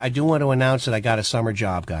I do want to announce that I got a summer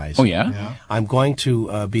job, guys. Oh, yeah? I'm going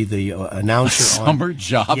to be the announcer Summer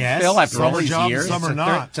job, Yes, Phil, after all summer these job, years? summer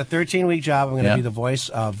not. It's a 13-week job. I'm going to be the voice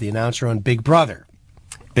of the announcer on Big Brother.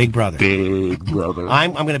 Big Brother. Big Brother.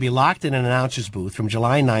 I'm going to be locked in an announcer's booth from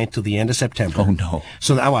July 9th to the end of September. Oh, no.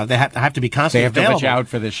 So they have to be constantly They have to watch available out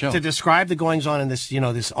for this show. to describe the goings-on in this,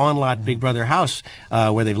 this on-lot Big Brother house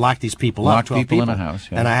where they've locked these people up. Locked 12 people in a house,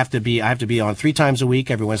 yeah. And I have to be on 3 times a week,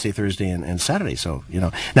 every Wednesday, Thursday, and Saturday. So,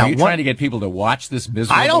 Now, Are you trying to get people to watch this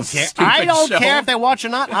miserable, I don't care. stupid I don't show? care if they watch or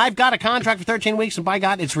not. I've got a contract for 13 weeks, and by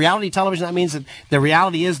God, it's reality television. That means that the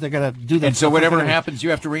reality is they're going to do that. And so whatever happens,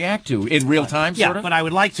 you have to react to in real time, sort of? But I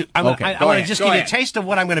would like to. I want to just give you a taste of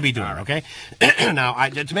what I'm going to be doing, okay? Now,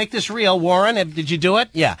 to make this real, Warren, did you do it?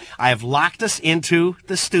 Yeah. I have locked us into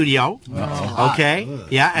the studio, okay?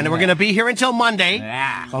 Yeah, and we're going to be here until Monday,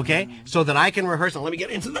 okay? So that I can rehearse. Now, let me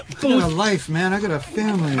get into the booth. I got a life, man. I got a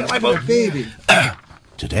family. I got a baby.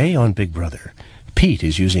 Today on Big Brother, Pete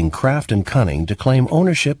is using craft and cunning to claim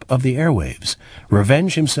ownership of the airwaves,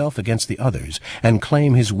 revenge himself against the others, and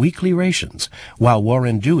claim his weekly rations, while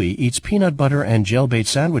Warren Dewey eats peanut butter and gel-bait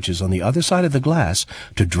sandwiches on the other side of the glass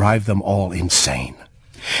to drive them all insane.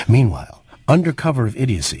 Meanwhile, under cover of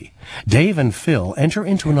idiocy, Dave and Phil enter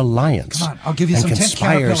into an alliance Come on, I'll give you and some 10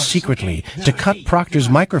 conspire caterpillars. secretly to cut Proctor's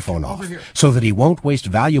microphone off so that he won't waste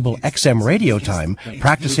valuable XM radio time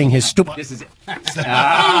practicing his stupid... This is it. Hey,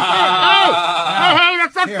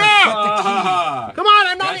 that's not fair! Come on,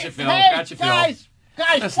 I'm not... Gotcha, Phil. Hey, Gotcha, Phil.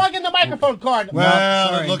 guys, plug in the microphone cord.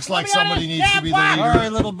 Well, it looks like somebody needs to be the leader. All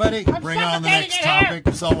right, little buddy. Bring on the next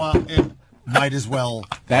topic. So it might as well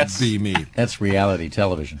be me. That's reality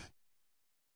television.